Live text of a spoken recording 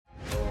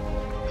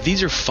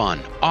These are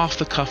fun,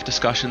 off-the-cuff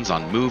discussions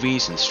on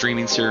movies and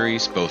streaming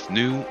series, both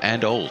new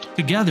and old.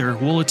 Together,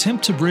 we'll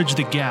attempt to bridge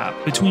the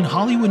gap between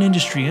Hollywood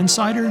industry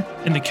insider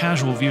and the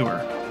casual viewer.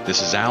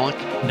 This is Alec.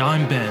 And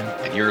I'm Ben.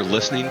 And you're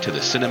listening to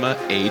the Cinema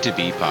A to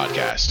B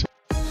podcast.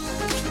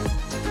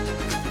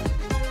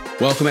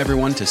 Welcome,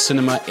 everyone, to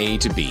Cinema A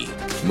to B,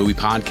 a movie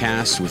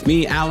podcast with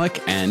me,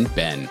 Alec, and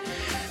Ben.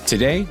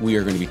 Today, we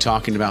are going to be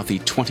talking about the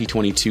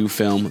 2022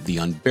 film, The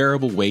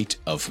Unbearable Weight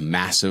of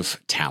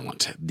Massive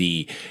Talent,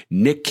 the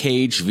Nick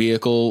Cage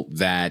vehicle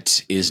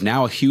that is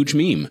now a huge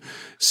meme.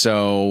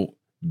 So,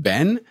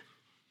 Ben,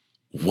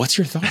 what's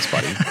your thoughts,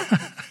 buddy?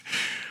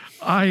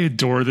 I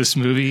adore this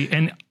movie,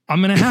 and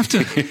I'm gonna have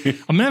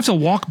to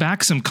walk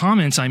back some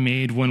comments I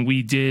made when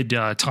we did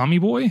Tommy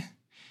Boy,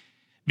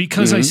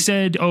 because I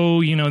said,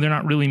 they're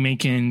not really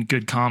making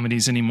good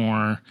comedies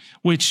anymore,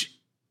 which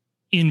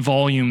in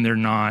volume they're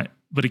not.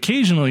 But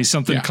occasionally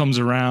something comes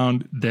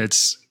around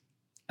that's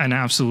an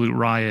absolute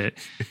riot.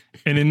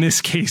 And in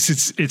this case,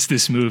 it's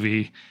this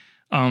movie.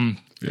 I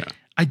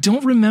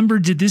don't remember,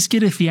 did this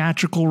get a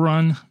theatrical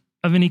run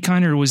of any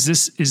kind, or is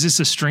this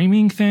a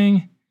streaming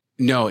thing?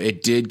 No,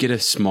 it did get a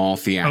small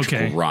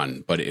theatrical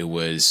run, but it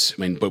was,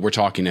 but we're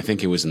talking, I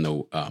think it was in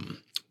the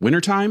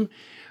wintertime.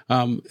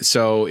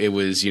 So it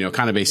was,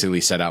 kind of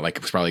basically set out like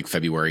it was probably like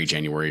February,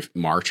 January,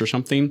 March or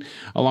something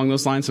along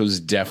those lines. So it was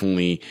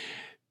definitely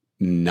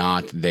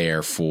not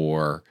there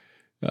for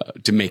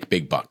to make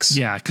big bucks.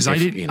 Yeah, because I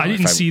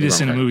didn't see this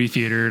in a movie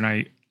theater, and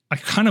I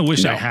kind of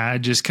wish I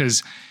had, just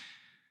because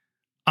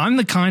I'm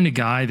the kind of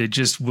guy that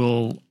just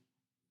will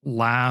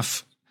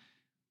laugh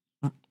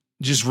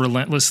just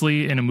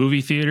relentlessly in a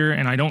movie theater,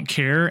 and I don't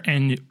care.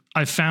 And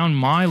I found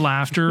my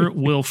laughter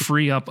will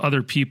free up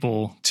other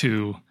people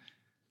to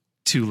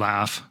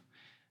laugh.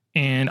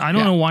 And I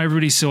don't know why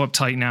everybody's so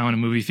uptight now in a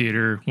movie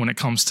theater when it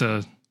comes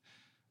to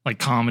like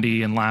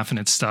comedy and laughing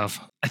at stuff.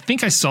 I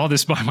think I saw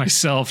this by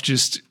myself,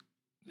 it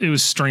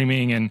was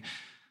streaming, and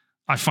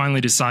I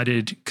finally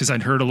decided, because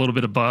I'd heard a little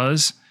bit of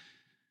buzz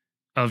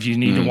of you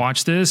need to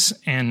watch this,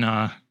 and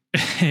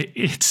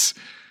it's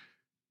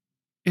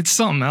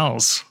something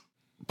else.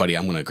 Buddy,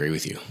 I'm going to agree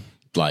with you.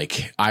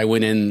 Like, I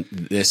went in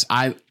this,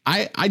 I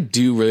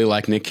do really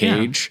like Nick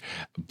Cage,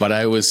 but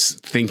I was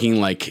thinking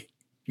like,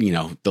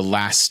 the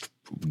last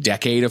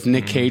decade of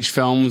Nick Cage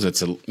films,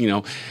 it's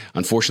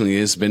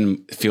unfortunately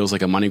feels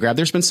like a money grab.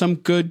 There's been some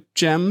good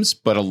gems,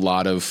 but a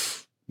lot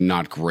of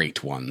not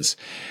great ones.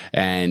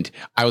 And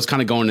I was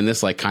kind of going in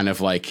this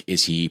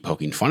is he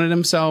poking fun at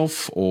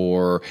himself,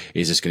 or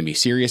is this going to be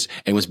serious?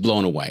 And was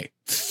blown away.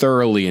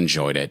 Thoroughly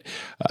enjoyed it.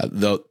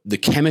 The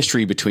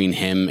chemistry between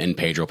him and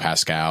Pedro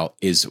Pascal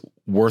is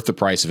worth the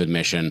price of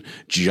admission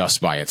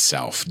just by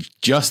itself.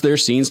 Just their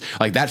scenes,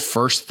 like that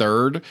first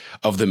third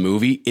of the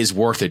movie is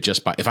worth it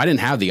just by, if I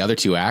didn't have the other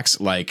two acts,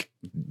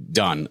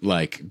 done,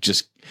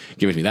 just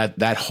give it to me.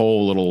 That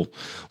whole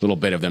little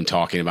bit of them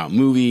talking about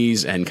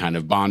movies and kind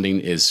of bonding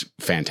is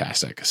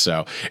fantastic.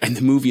 So, and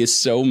the movie is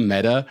so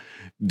meta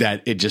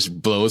that it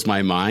just blows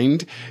my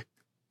mind.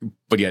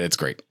 But yeah, it's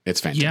great.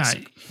 It's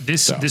fantastic.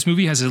 Yeah, this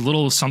movie has a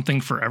little something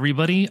for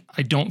everybody.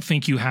 I don't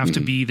think you have to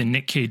be the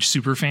Nick Cage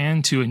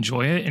superfan to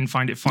enjoy it and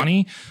find it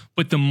funny.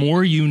 But the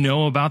more you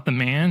know about the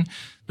man,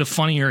 the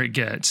funnier it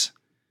gets.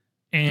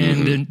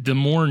 And the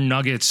more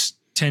nuggets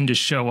tend to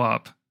show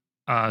up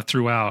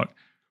throughout.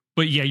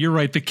 But yeah, you're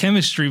right. The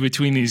chemistry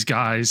between these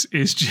guys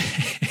is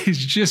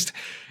just...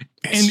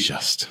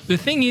 The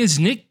thing is,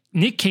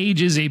 Nick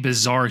Cage is a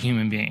bizarre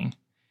human being.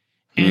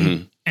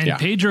 And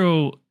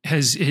Pedro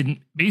has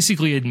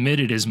basically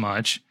admitted as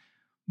much,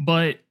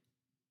 but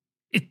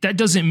that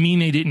doesn't mean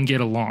they didn't get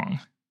along.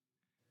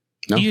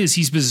 No.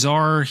 He's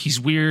bizarre, he's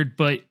weird,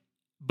 but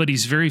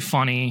he's very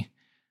funny.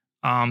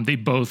 They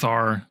both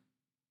are.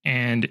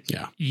 And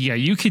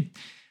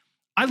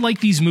I like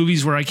these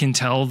movies where I can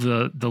tell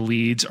the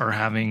leads are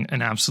having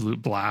an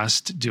absolute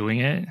blast doing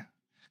it.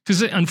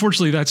 Because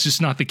unfortunately, that's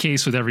just not the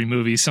case with every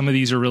movie. Some of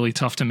these are really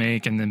tough to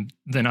make, and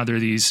then other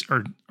these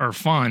are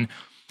fun.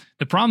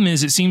 The problem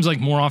is, it seems like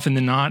more often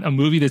than not, a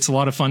movie that's a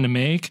lot of fun to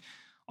make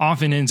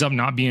often ends up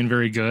not being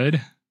very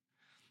good.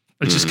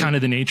 It's just kind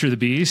of the nature of the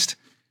beast.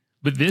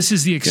 But this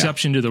is the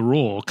exception to the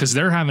rule, because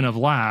they're having a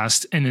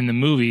blast, and then the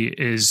movie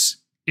is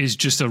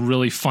just a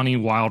really funny,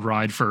 wild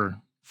ride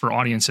for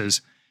audiences.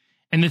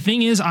 And the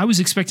thing is, I was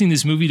expecting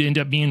this movie to end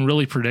up being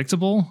really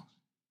predictable,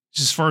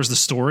 just as far as the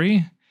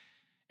story,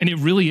 and it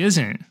really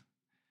isn't.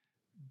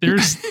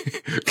 There's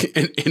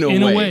in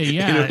a way,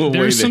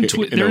 there's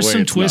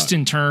some twists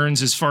and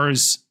turns as far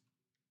as,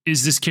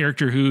 is this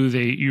character who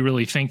you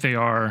really think they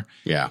are?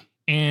 Yeah.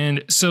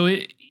 And so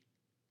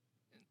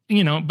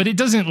but it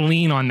doesn't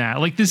lean on that.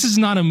 Like, this is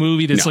not a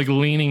movie that's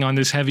leaning on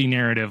this heavy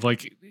narrative.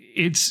 Like,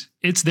 it's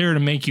there to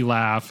make you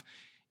laugh.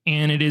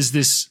 And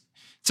it's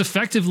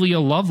effectively a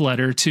love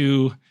letter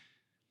to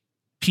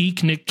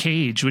peak Nick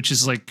Cage, which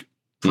is like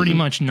pretty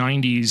much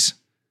 90s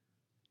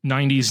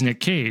Nick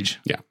Cage.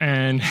 Yeah.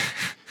 And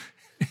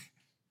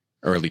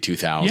early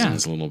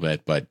 2000s a little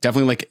bit, but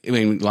definitely like, I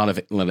mean, a lot of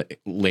late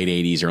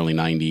 80s, early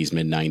 90s,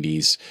 mid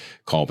 90s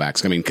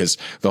callbacks. I mean, because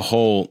the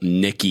whole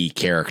Nicky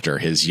character,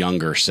 his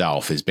younger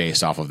self, is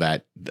based off of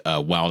that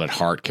Wild at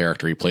Heart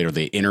character he played, or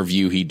the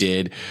interview he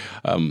did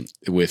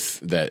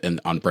with that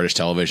and on British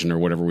television or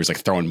whatever, where he's like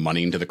throwing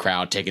money into the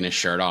crowd, taking his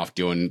shirt off,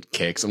 doing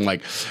kicks. I'm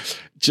like,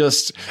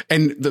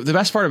 and the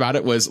best part about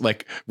it was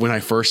like when I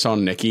first saw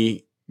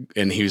Nicky,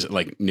 and he was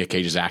like, Nick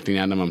Cage is acting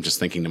at him, I'm just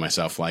thinking to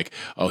myself, like,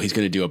 oh, he's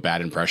going to do a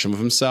bad impression of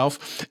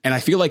himself. And I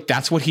feel like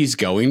that's what he's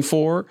going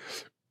for.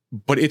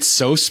 But it's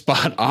so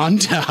spot on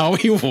to how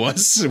he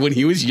was when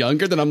he was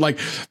younger that I'm like,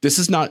 this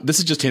is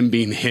just him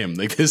being him.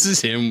 Like, this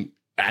is him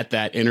at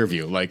that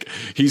interview. Like,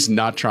 he's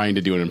not trying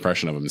to do an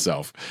impression of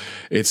himself.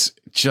 It's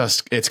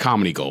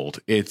comedy gold.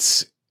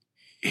 It's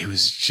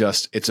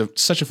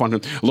such a fun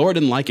film. Laura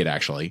didn't like it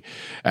actually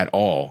at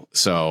all.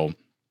 So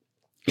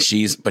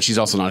she's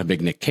also not a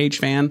big Nick Cage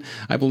fan,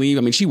 I believe.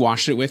 I mean, she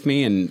watched it with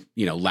me and,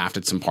 you know, laughed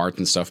at some parts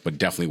and stuff, but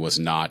definitely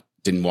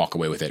didn't walk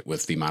away with it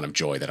with the amount of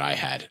joy that I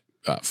had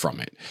from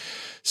it.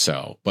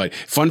 So, but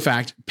fun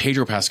fact,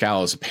 Pedro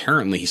Pascal is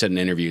apparently, he said in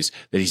interviews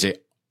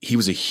that he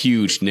was a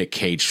huge Nick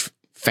Cage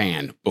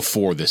fan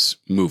before this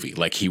movie.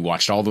 Like, he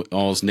watched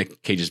all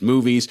Nick Cage's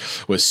movies,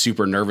 was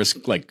super nervous,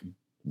 like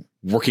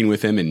working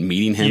with him and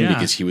meeting him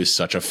because he was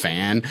such a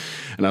fan.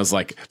 And I was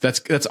like,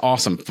 that's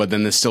awesome. But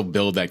then they still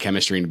build that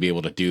chemistry and to be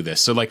able to do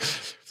this. So like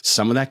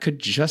some of that could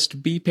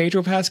just be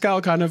Pedro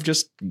Pascal kind of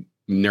just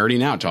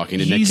nerding out, talking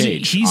to Nick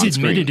Cage. He's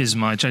admitted as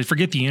much. I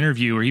forget the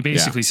interview where he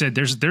basically said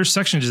there's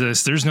sections of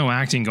this, there's no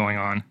acting going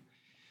on.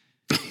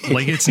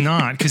 Like, it's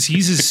not, because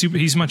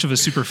he's much of a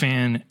super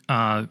fan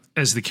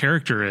as the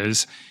character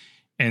is.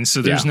 And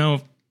so there's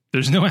no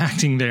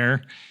acting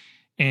there.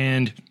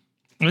 And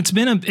it's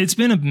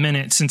been a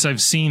minute since I've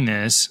seen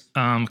this,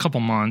 a couple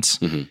months.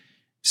 Mm-hmm.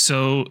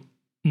 So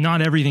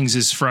not everything's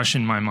as fresh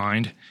in my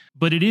mind,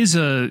 but it is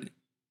on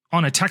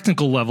a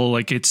technical level,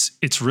 like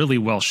it's really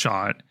well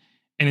shot,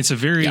 and it's a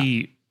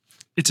very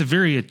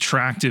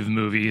attractive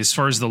movie as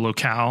far as the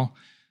locale,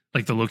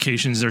 like the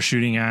locations they're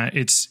shooting at.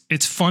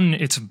 It's fun.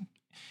 It's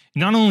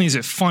not only is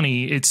it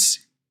funny, it's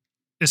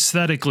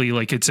aesthetically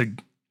like it's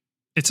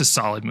a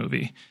solid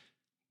movie.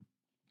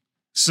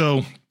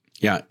 So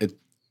yeah,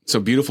 so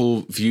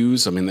beautiful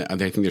views. I mean, I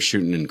think they're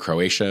shooting in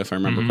Croatia, if I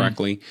remember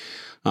correctly.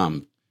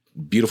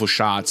 Beautiful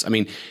shots. I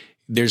mean,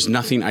 there's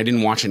nothing, I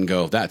didn't watch it and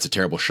go, that's a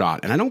terrible shot.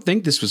 And I don't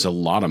think this was a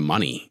lot of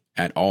money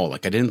at all.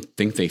 Like, I didn't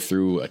think they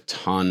threw it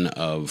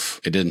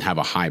didn't have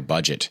a high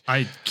budget.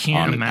 I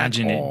can't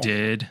imagine it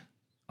did.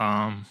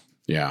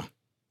 Yeah.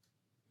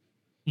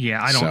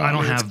 Yeah. I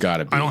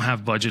don't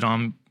have budget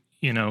on,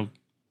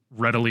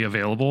 readily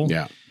available.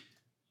 Yeah.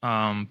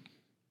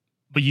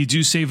 But you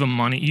do save a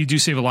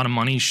lot of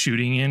money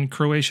shooting in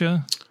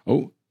Croatia.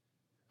 Oh,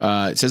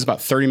 it says about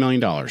 $30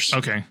 million.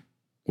 Okay.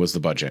 Was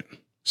the budget.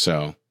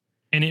 So,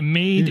 and it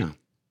made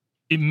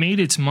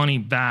its money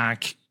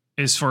back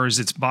as far as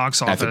its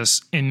box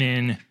office. And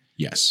then,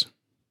 yes.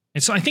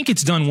 And so I think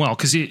it's done well,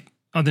 because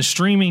on the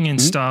streaming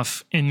and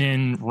stuff, and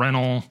then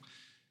rental,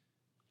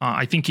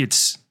 I think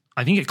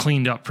it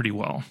cleaned up pretty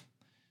well.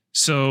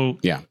 So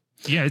yeah,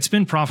 it's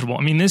been profitable.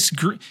 I mean, this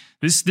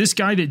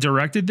guy that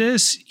directed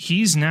this,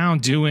 he's now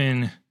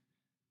doing,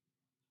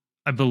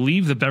 I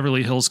believe, the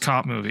Beverly Hills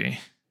Cop movie.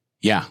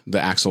 Yeah, the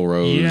Axl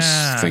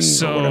Rose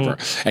thing or whatever.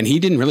 And he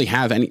didn't really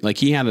have any, like,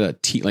 he had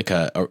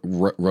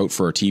wrote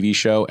for a TV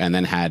show, and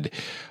then had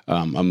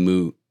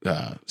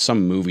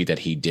some movie that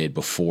he did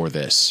before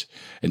this.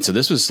 And so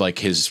this was like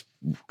his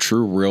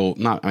true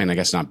I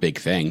guess not big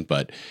thing,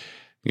 but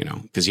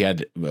because he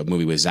had a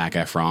movie with Zac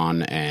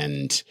Efron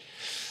and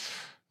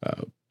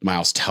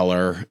Miles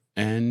Teller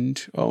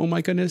and, oh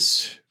my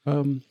goodness.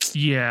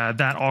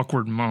 That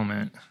awkward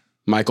moment.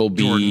 Michael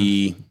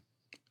B.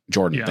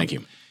 Jordan. Thank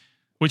you.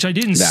 Which I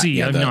didn't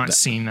see. I've not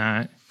seen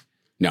that.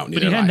 No,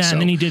 neither but he had that, so.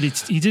 and then he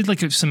did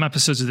like some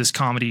episodes of this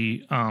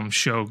comedy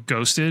show,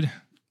 Ghosted.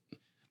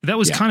 But that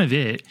was kind of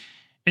it.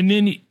 And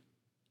then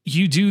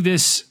you do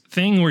this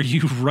thing where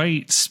you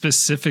write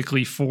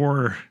specifically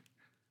for.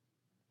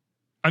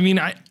 I mean,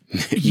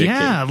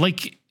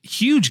 like,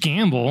 huge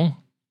gamble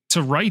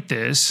to write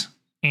this,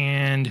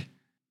 and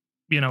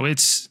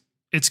it's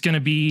going to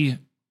be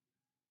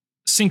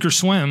sink or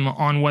swim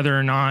on whether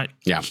or not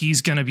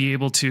he's going to be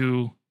able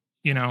to,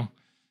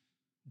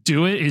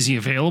 do it. Is he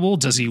available?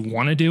 Does he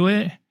want to do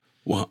it?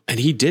 Well, and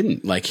he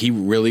didn't. Like, he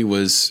really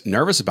was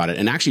nervous about it.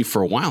 And actually,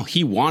 for a while,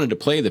 he wanted to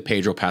play the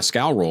Pedro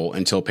Pascal role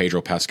until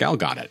Pedro Pascal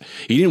got it.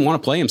 He didn't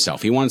want to play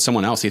himself. He wanted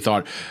someone else. He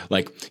thought,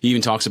 like, he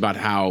even talks about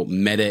how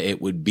meta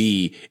it would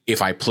be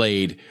if I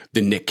played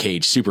the Nick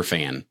Cage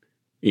superfan,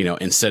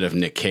 instead of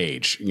Nick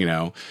Cage,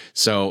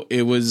 So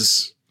it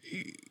was,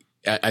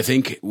 I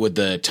think, with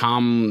the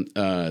Tom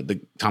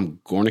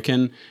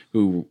Gornican,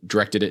 who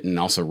directed it and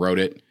also wrote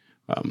it,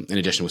 in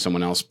addition with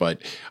someone else.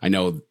 But I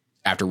know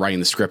after writing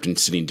the script and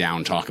sitting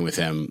down talking with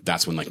him,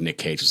 that's when, like, Nick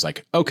Cage was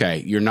like,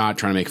 okay, you're not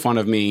trying to make fun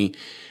of me.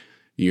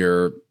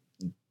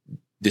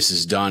 This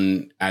is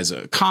done as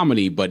a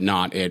comedy, but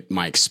not at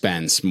my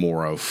expense,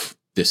 more of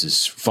this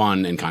is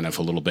fun and kind of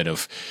a little bit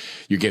of,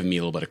 you're giving me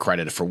a little bit of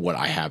credit for what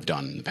I have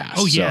done in the past.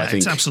 Oh yeah, so I think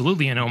it's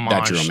absolutely an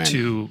homage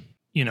to,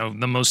 you know,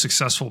 the most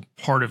successful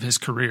part of his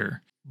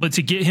career. But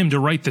to get him to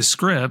write the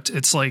script,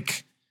 it's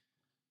like,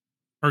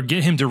 or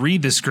get him to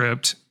read the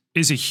script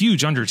is a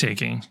huge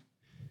undertaking.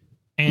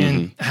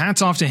 And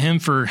hats off to him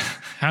for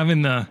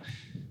having the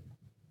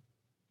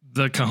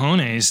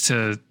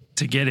cojones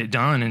to get it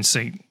done and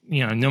say,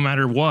 you know, no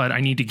matter what,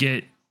 I need to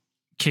get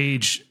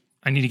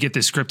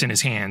this script in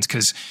his hands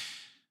because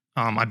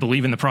I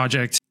believe in the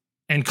project.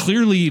 And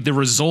clearly the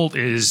result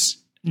is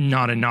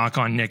not a knock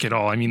on Nick at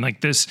all. I mean,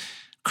 like, this,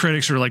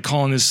 critics are like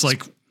calling this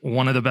like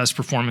one of the best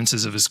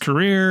performances of his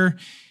career.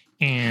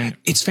 And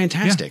it's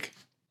fantastic.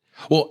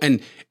 Yeah. Well,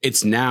 and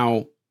it's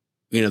now,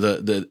 you know,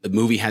 the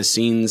movie has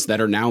scenes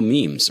that are now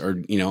memes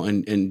or, you know,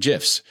 and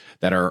GIFs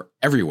that are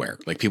everywhere.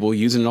 Like, people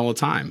using it all the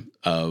time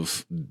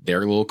of their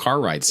little car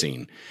ride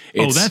scene.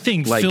 It's that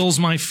thing fills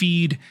my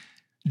feed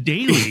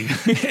daily.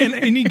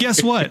 and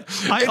guess what?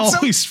 I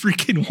always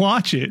freaking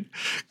watch it.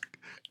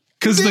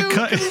 Because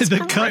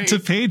the cut to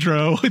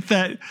Pedro with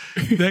that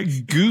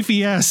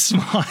goofy ass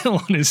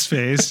smile on his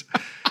face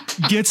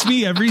gets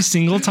me every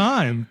single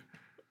time.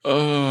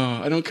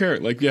 I don't care.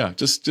 Like, yeah,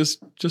 just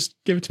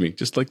give it to me.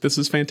 Just like, this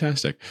is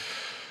fantastic.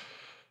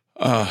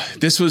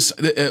 This was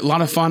a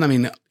lot of fun. I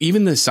mean,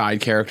 even the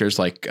side characters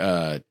like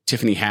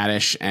Tiffany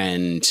Haddish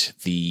and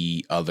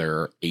the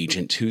other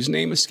agent whose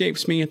name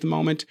escapes me at the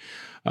moment,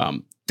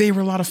 they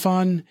were a lot of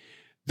fun.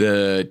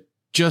 The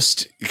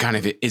just kind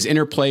of his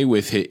interplay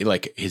with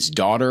his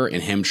daughter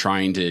and him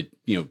trying to,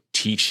 you know,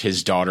 teach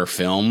his daughter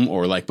film,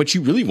 or like, but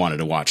you really wanted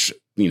to watch,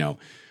 you know,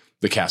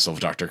 The Castle of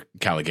Dr.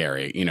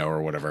 Caligari, you know,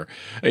 or whatever,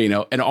 you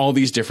know, and all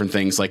these different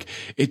things. Like,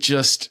 it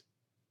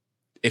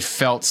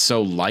felt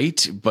so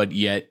light, but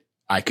yet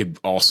I could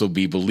also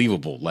be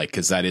believable. Like,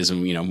 cause that is a,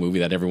 you know, movie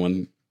that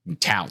everyone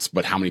touts,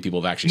 but how many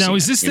people have actually seen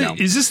it?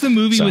 Is this the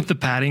movie with the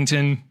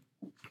Paddington?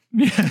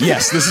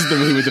 Yes, this is the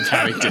movie with the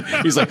Paddington.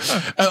 He's like,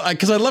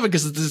 because I love it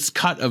because it's this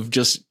cut of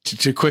just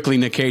to quickly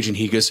Nick Cage, and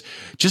he goes,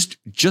 just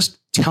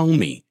tell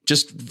me,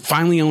 just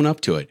finally own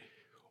up to it.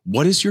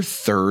 What is your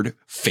third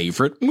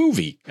favorite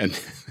movie? And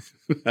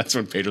that's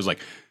when Pedro's like,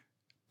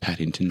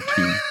 Paddington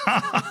 2.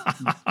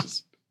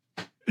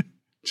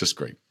 just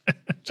great.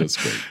 Just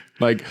great.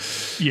 Like,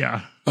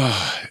 yeah.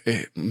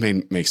 It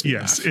makes me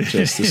laugh.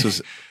 This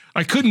was.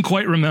 I couldn't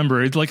quite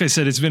remember it. Like I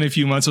said, it's been a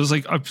few months. I was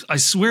like, I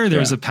swear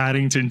there's a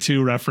Paddington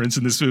 2 reference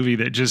in this movie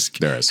that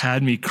just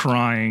had me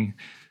crying.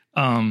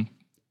 And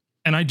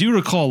I do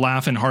recall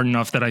laughing hard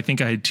enough that I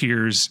think I had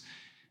tears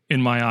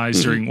in my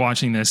eyes during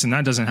watching this. And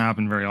that doesn't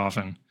happen very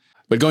often.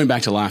 But going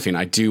back to laughing,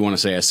 I do want to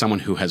say, as someone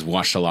who has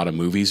watched a lot of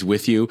movies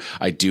with you,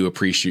 I do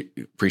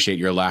appreciate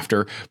your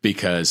laughter,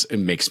 because it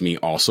makes me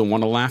also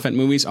want to laugh at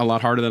movies a lot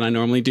harder than I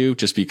normally do,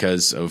 just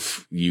because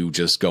of you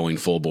just going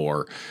full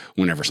bore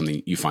whenever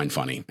something you find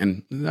funny,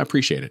 and I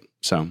appreciate it.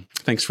 So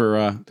thanks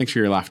for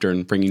your laughter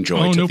and bringing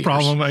joy. Oh, to no the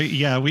problem.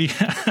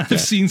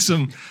 I've seen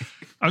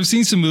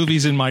some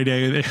movies in my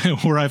day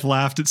where I've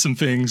laughed at some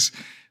things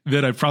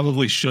that I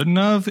probably shouldn't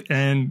have,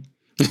 and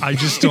I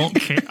just don't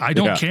care. I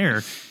don't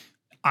care.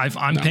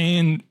 I'm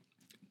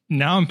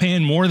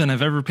paying more than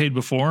I've ever paid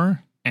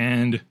before.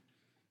 And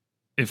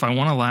if I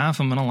want to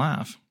laugh, I'm going to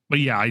laugh. But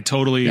yeah, I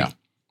totally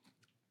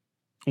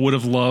would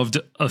have loved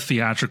a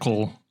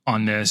theatrical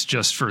on this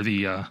just for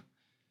the,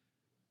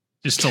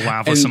 just to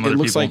laugh with some other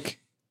people. It looks like,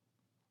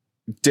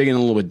 digging a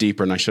little bit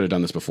deeper, and I should have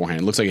done this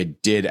beforehand, it looks like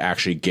it did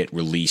actually get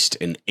released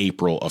in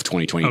April of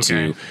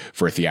 2022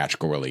 for a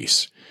theatrical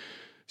release.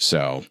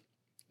 So,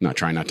 not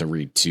trying not to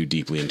read too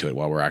deeply into it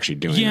while we're actually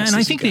doing this. Yeah, and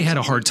I think they had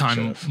a hard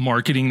time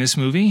marketing this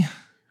movie.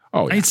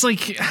 Oh, yeah. It's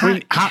like,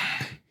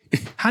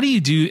 how do you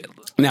do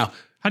now?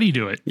 How do you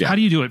do it? Yeah. How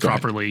do you do it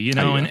properly? You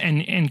know,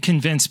 and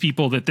convince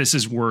people that this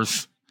is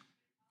worth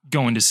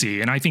going to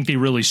see. And I think they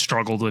really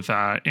struggled with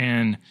that.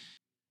 And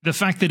the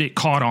fact that it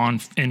caught on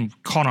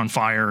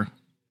fire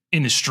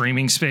in the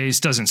streaming space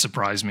doesn't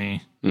surprise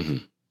me. Mm-hmm.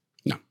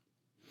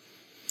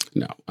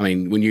 No. I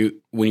mean, when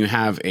you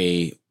have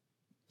a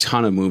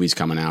ton of movies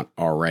coming out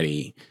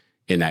already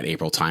in that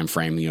April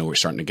timeframe, you know, we're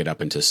starting to get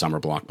up into summer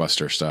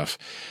blockbuster stuff,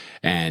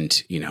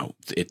 and you know,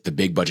 the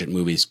big budget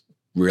movies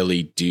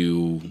really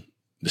do,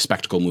 the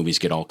spectacle movies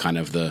get all kind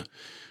of the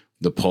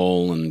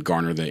pull and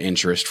garner the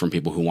interest from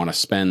people who want to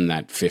spend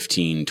that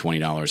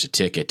 $15-$20 a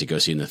ticket to go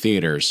see in the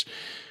theaters.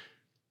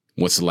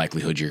 What's the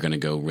likelihood you're going to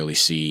go really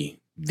see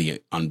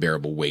the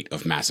unbearable weight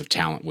of massive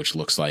talent, which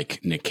looks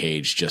like Nick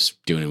Cage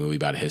just doing a movie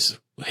about his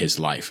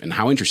life? And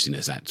how interesting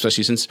is that?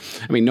 Especially since,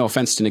 I mean, no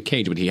offense to Nick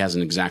Cage, but he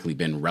hasn't exactly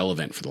been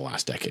relevant for the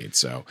last decade.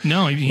 So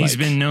no, he's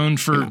been known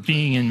for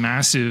being in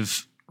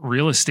massive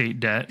real estate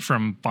debt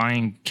from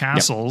buying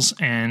castles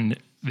and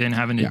then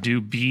having to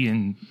do B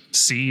and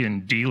C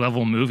and D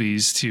level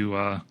movies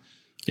to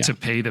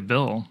pay the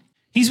bill.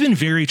 He's been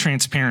very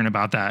transparent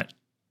about that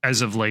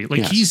as of late.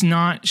 Like he's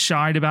not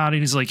shied about it.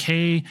 He's like,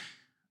 hey,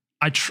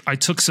 I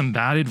took some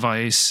bad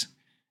advice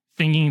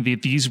thinking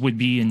that these would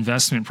be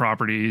investment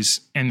properties,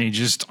 and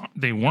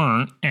they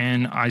weren't.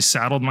 And I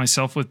saddled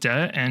myself with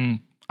debt,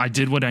 and I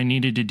did what I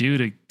needed to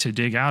do to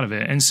dig out of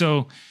it. And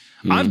so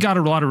I've got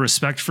a lot of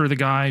respect for the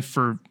guy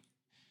for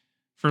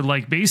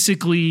like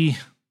basically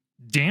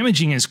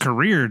damaging his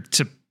career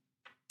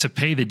to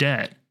pay the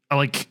debt.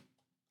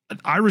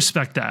 I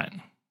respect that.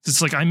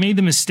 It's like, I made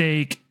the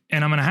mistake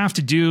and I'm going to have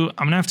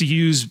to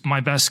use my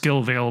best skill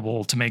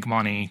available to make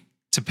money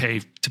to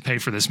pay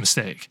for this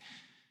mistake.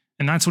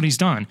 And that's what he's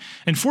done.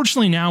 And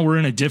fortunately now we're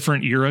in a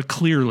different era,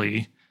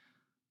 clearly,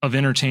 of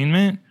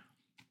entertainment,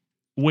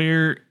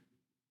 where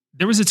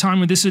there was a time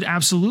when this would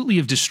absolutely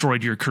have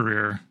destroyed your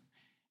career.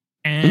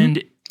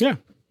 And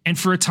and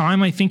for a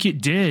time, I think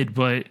it did,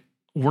 but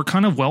we're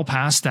kind of well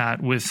past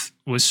that with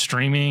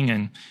streaming,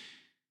 and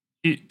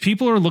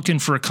people are looking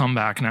for a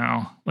comeback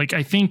now. Like,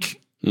 I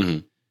think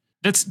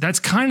that's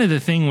kind of the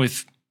thing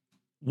with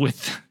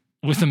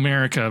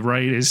America,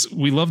 right? Is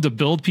we love to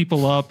build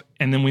people up,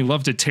 and then we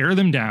love to tear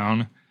them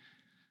down,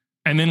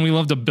 and then we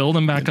love to build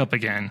them back up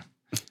again.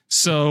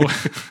 So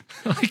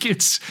like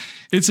it's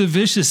a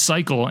vicious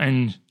cycle,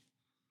 and I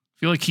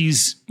feel like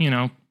he's,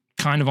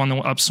 kind of on the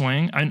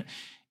upswing. And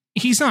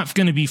he's not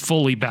going to be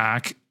fully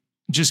back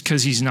just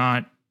because he's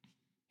not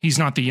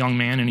the young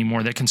man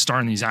anymore that can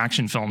star in these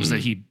action films that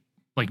he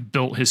like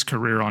built his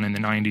career on in the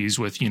 90s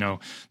with,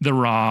 The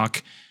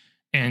Rock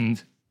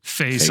and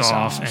Face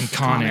Off and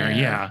Con Air.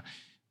 Yeah.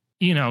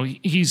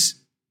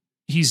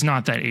 He's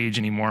not that age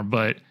anymore,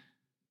 but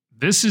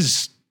this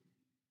is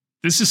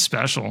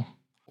special.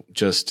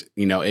 Just,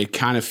 it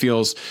kind of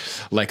feels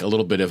like a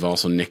little bit of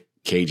also Nick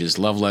Cage's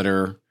love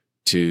letter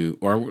to,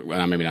 or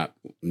maybe not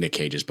Nick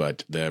Cage's,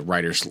 but the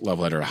writer's love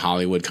letter to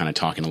Hollywood, kind of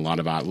talking a lot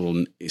about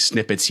little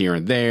snippets here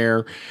and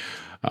there.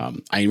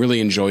 I really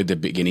enjoyed the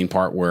beginning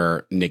part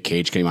where Nick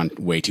Cage came on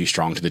way too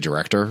strong to the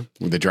director.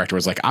 The director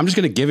was like, I'm just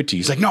going to give it to you.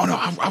 He's like, no,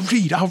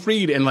 I'll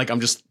read. And like,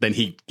 then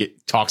he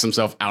talks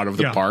himself out of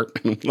the part.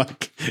 And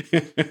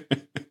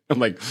I'm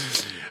like,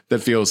 that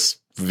feels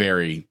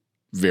very,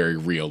 very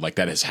real. Like,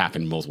 that has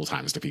happened multiple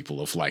times to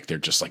people of like, they're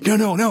just like,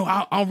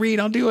 no, I'll read,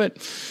 I'll do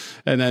it.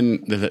 And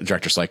then the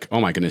director's like,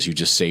 oh my goodness, you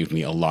just saved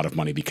me a lot of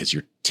money because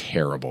you're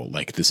terrible.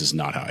 Like, this is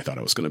not how I thought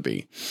it was going to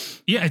be.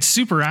 Yeah, it's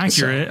super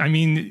accurate. So, I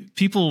mean,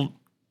 people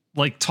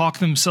like talk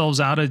themselves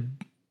out of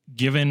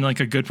giving like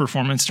a good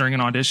performance during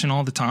an audition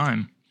all the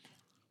time.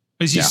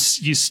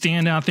 Because you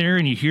stand out there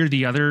and you hear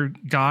the other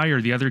guy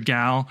or the other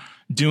gal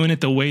doing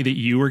it the way that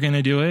you were going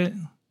to do it.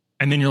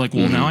 And then you're like,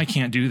 well, now I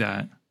can't do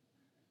that.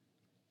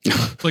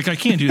 Like, I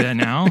can't do that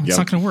now. It's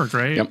not going to work,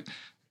 right? Yep.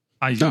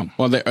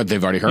 Well,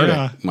 they've already heard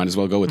it. Might as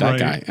well go with that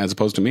guy as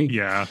opposed to me.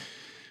 Yeah.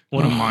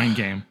 What a mind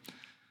game.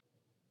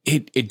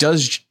 It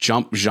does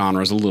jump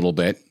genres a little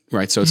bit,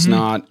 right? So it's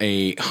not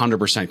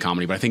 100%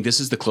 comedy, but I think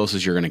this is the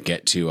closest you're going to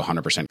get to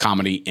 100%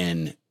 comedy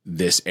in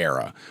this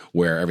era,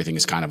 where everything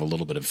is kind of a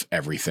little bit of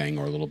everything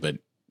or a little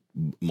bit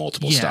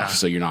multiple stuff.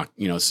 So you're not,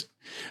 so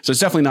it's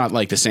definitely not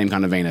like the same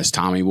kind of vein as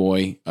Tommy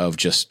Boy of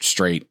just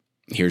straight,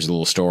 here's a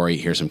little story,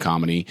 here's some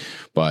comedy,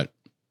 but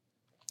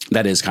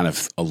that is kind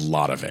of a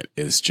lot of it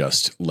is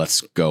just,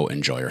 let's go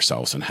enjoy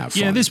ourselves and have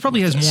fun. Yeah, this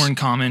probably has more in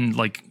common,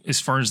 like as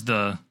far as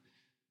the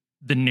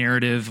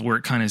narrative where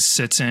it kind of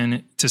sits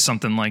in to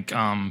something like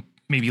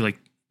maybe like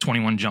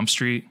 21 Jump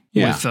Street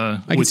with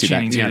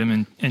Channing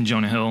Tatum and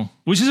Jonah Hill,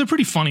 which is a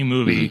pretty funny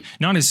movie.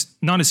 Not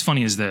as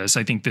funny as this.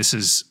 I think this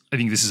is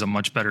a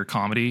much better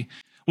comedy,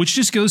 which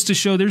just goes to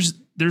show there's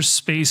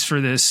space for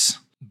this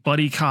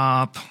buddy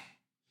cop,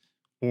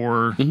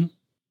 or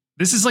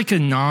this is like a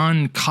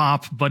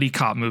non-cop buddy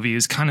cop movie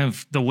is kind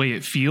of the way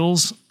it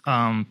feels.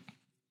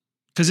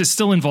 Because it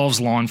still involves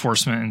law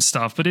enforcement and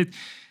stuff, but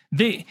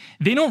they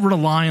don't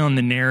rely on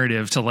the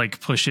narrative to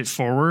like push it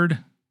forward.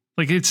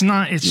 Like it's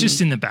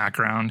just in the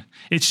background.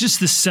 It's just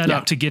the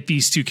setup to get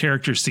these two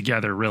characters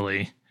together,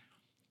 really.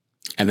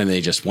 And then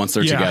they just, once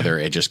they're together,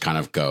 it just kind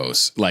of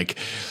goes like,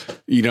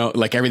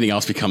 like everything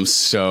else becomes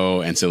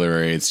so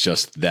ancillary. It's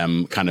just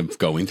them kind of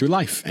going through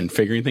life and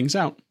figuring things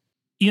out.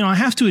 I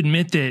have to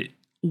admit that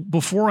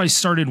before I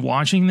started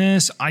watching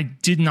this, I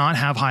did not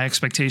have high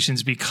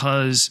expectations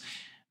because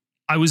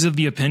I was of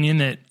the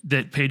opinion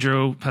that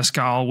Pedro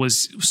Pascal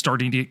was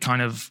starting to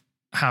kind of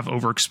have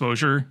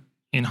overexposure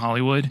in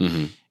Hollywood.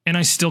 And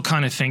I still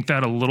kind of think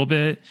that a little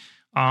bit.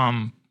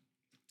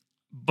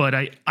 But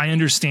I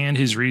understand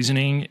his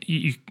reasoning.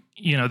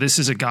 This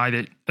is a guy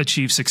that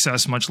achieved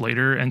success much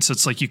later. And so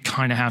it's like, you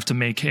kind of have to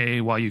make hay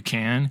while you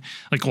can.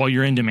 Like, while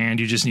you're in demand,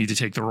 you just need to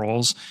take the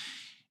roles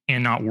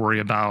and not worry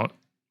about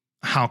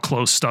how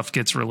close stuff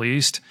gets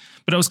released.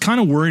 But I was kind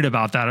of worried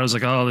about that. I was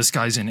like, oh, this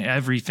guy's in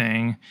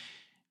everything.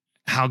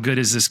 How good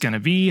is this going to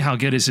be? How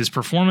good is his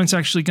performance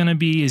actually going to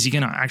be? Is he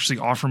going to actually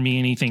offer me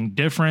anything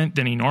different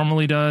than he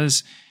normally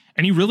does?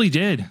 And he really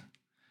did.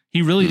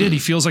 He really did. He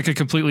feels like a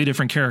completely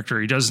different character.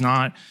 He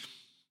doesn't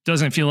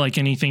feel like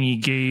anything he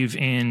gave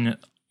in,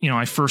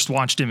 I first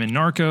watched him in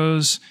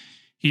Narcos.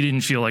 He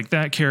didn't feel like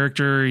that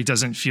character. He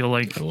doesn't feel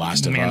like The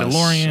Last of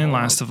Mandalorian, Us,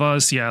 Last of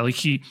Us. Yeah. Like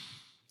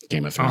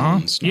Game of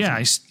Thrones. Yeah.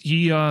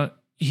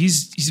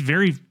 He's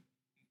very,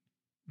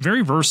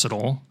 very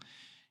versatile.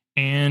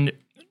 And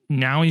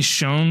now he's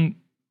shown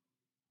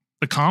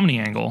the comedy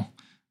angle.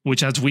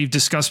 which, as we've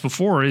discussed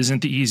before,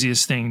 isn't the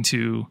easiest thing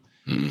to.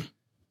 And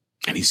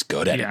he's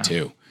good at it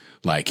too.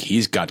 Like,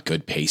 he's got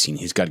good pacing.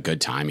 He's got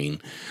good timing.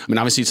 I mean,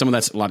 obviously some of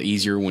that's a lot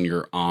easier when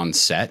you're on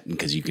set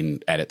because you can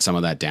edit some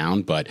of that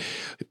down, but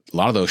a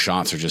lot of those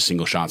shots are just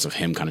single shots of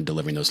him kind of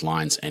delivering those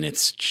lines. And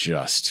it's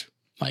just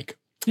like,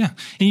 and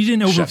he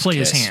didn't overplay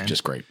his hand.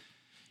 Just great.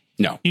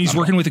 No, he's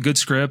working with a good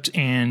script,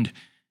 and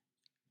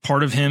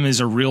part of him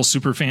is a real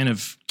super fan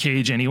of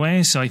Cage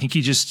anyway. So I think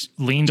he just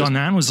leaned on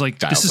that and was like,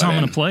 this is how I'm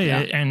going to play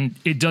it. And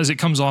it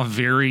comes off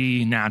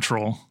very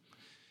natural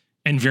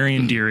and very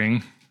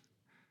endearing.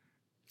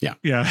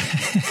 Yeah.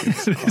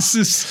 This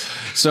is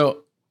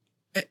so,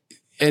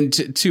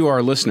 and to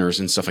our listeners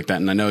and stuff like that.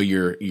 And I know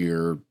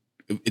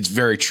it's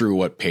very true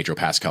what Pedro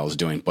Pascal is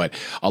doing, but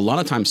a lot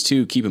of times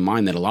too, keep in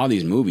mind that a lot of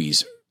these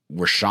movies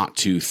were shot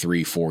 2,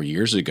 3, 4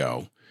 years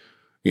ago.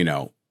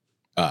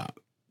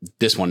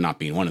 This one not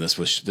being one of this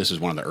was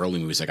one of the early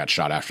movies that got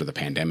shot after the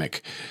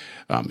pandemic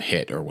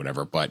hit or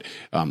whatever. But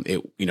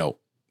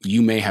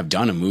you may have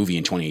done a movie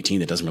in 2018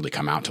 that doesn't really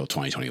come out till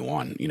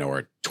 2021,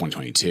 or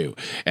 2022,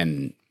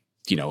 and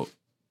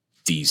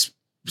these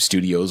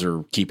studios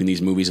are keeping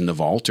these movies in the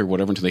vault or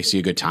whatever until they see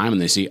a good time,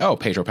 and they see, oh,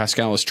 Pedro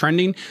Pascal is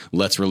trending.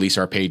 Let's release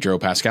our Pedro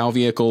Pascal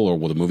vehicle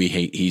or the movie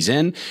he's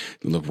in,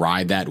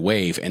 ride that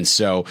wave. And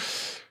so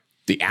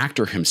the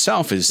actor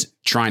himself is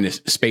trying to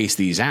space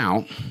these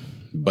out,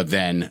 but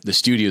then the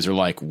studios are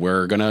like,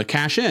 we're going to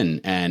cash in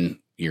and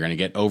you're going to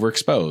get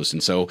overexposed.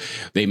 And so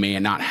they may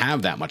not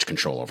have that much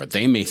control over it.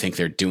 They may think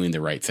they're doing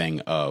the right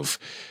thing of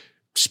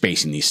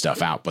spacing these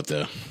stuff out, but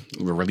the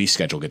release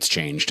schedule gets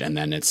changed, and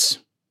then it's,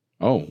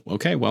 oh,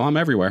 okay, well, I'm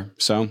everywhere,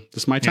 so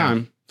this is my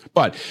time.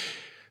 But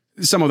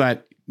some of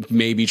that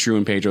may be true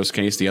in Pedro's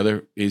case. The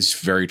other is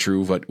very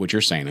true what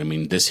you're saying. I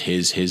mean, this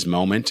is his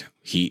moment.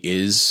 He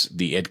is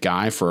the it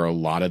guy for a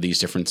lot of these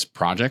different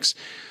projects.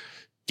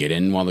 Get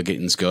in while the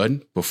getting's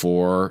good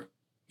before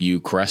you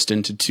crest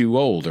into too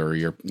old or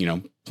you're,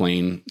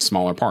 playing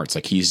smaller parts.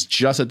 Like, he's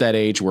just at that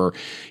age where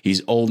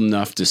he's old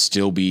enough to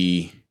still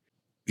be,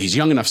 he's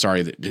young enough,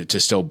 to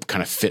still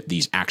kind of fit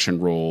these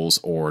action roles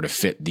or to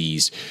fit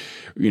these,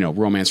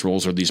 romance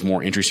roles or these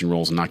more interesting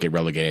roles and not get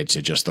relegated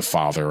to just the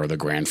father or the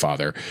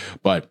grandfather.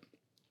 But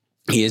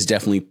he is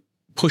definitely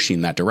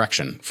pushing that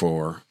direction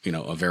for,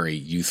 a very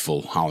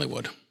youthful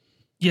Hollywood.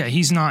 Yeah,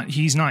 he's not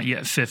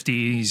yet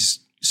 50.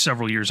 He's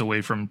several years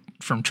away from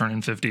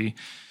turning 50.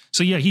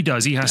 So yeah, he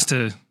does. He has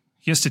to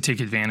take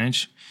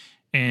advantage.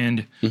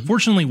 And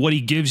fortunately, what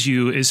he gives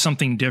you is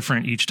something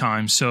different each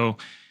time. So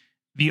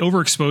the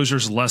overexposure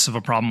is less of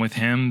a problem with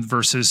him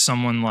versus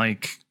someone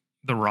like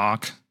The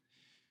Rock,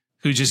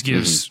 who just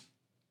gives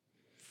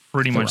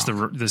pretty much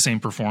the same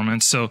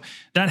performance. So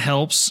that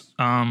helps.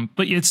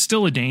 But it's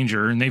still a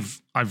danger. And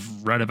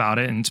I've read about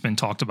it and it's been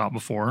talked about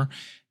before.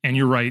 And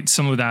you're right.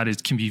 Some of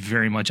that can be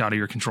very much out of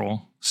your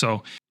control.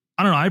 So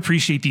I don't know. I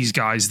appreciate these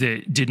guys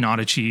that did not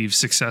achieve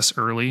success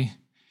early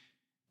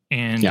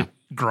and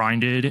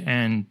grinded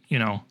and,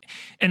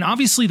 and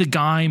obviously the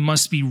guy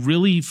must be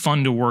really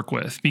fun to work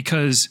with,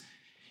 because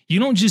you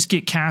don't just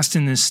get cast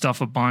in this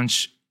stuff a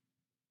bunch.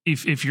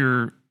 If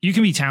you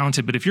can be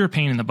talented, but if you're a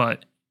pain in the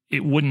butt,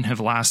 it wouldn't have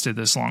lasted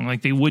this long.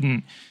 Like, they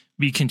wouldn't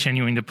be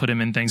continuing to put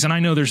him in things. And I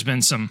know there's been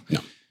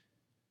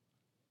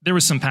there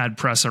was some bad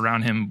press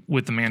around him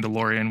with The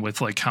Mandalorian,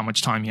 with like how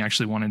much time he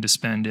actually wanted to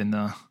spend in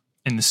the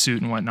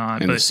suit and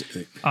whatnot. But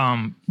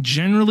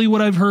generally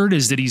what I've heard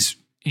is that he's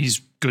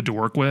good to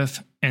work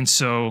with. And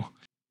so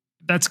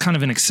that's kind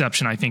of an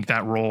exception, I think,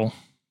 that role.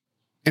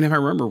 And if I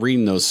remember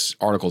reading those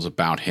articles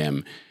about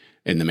him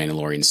in the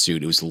Mandalorian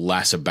suit, it was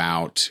less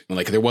about,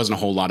 like, there wasn't a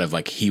whole lot of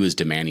like he was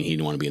demanding he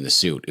didn't want to be in the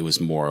suit. It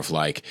was more of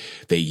like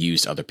they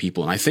used other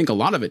people. And I think a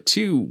lot of it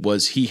too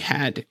was he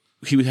had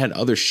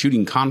other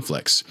shooting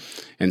conflicts.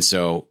 And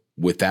so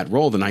with that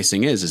role, the nice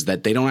thing is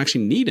that they don't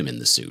actually need him in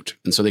the suit.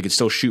 And so they could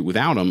still shoot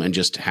without him and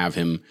just have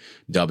him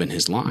dub in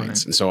his lines.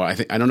 Right. And so I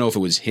don't know if it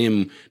was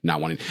him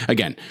not wanting,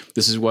 again,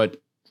 this is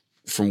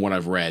from what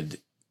I've read,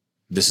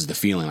 this is the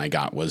feeling I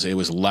got, it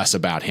was less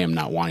about him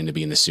not wanting to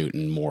be in the suit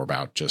and more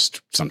about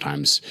just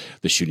sometimes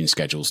the shooting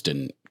schedules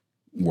didn't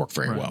work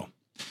very well.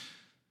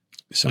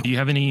 So do you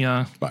have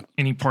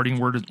any parting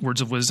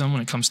words of wisdom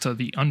when it comes to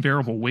the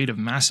unbearable weight of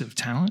massive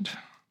talent?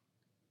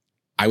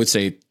 I would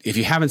say if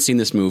you haven't seen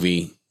this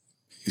movie,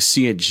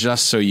 see it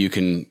just so you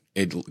can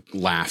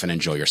laugh and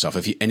enjoy yourself.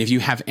 If you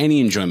have any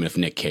enjoyment of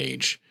Nick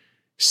Cage,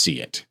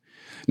 see it.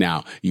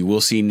 Now, you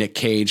will see Nick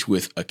Cage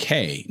with a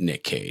K,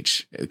 Nick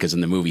Cage, because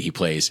in the movie he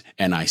plays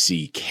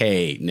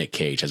N-I-C-K Nick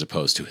Cage as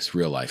opposed to his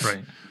real life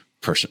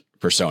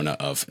persona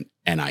of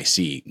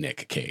N-I-C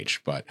Nick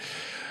Cage. But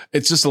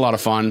it's just a lot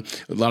of fun,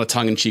 a lot of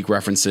tongue-in-cheek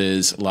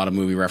references, a lot of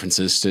movie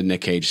references to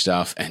Nick Cage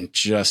stuff, and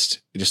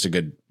just a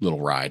good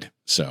little ride.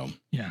 So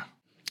yeah,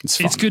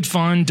 it's good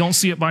fun. Don't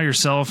see it by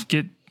yourself.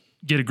 Get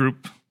a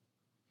group,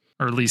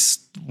 or at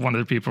least one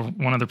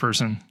other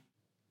person.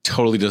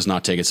 Totally does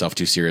not take itself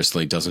too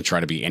seriously. Doesn't try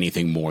to be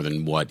anything more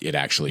than what it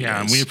actually is.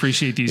 Yeah, and we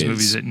appreciate these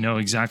movies that know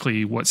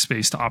exactly what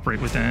space to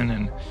operate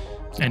within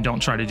and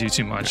don't try to do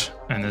too much.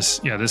 And this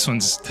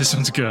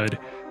one's good.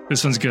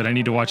 This one's good. I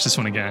need to watch this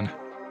one again.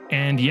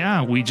 And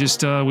yeah, we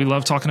just we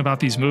love talking about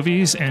these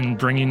movies and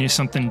bringing you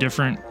something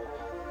different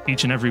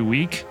each and every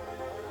week.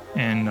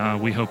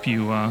 And we hope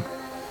you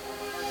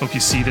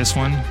see this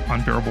one,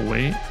 Unbearable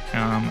Weight.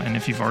 And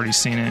if you've already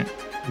seen it,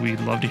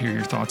 we'd love to hear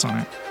your thoughts on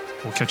it.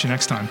 We'll catch you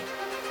next time.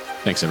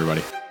 Thanks,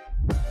 everybody.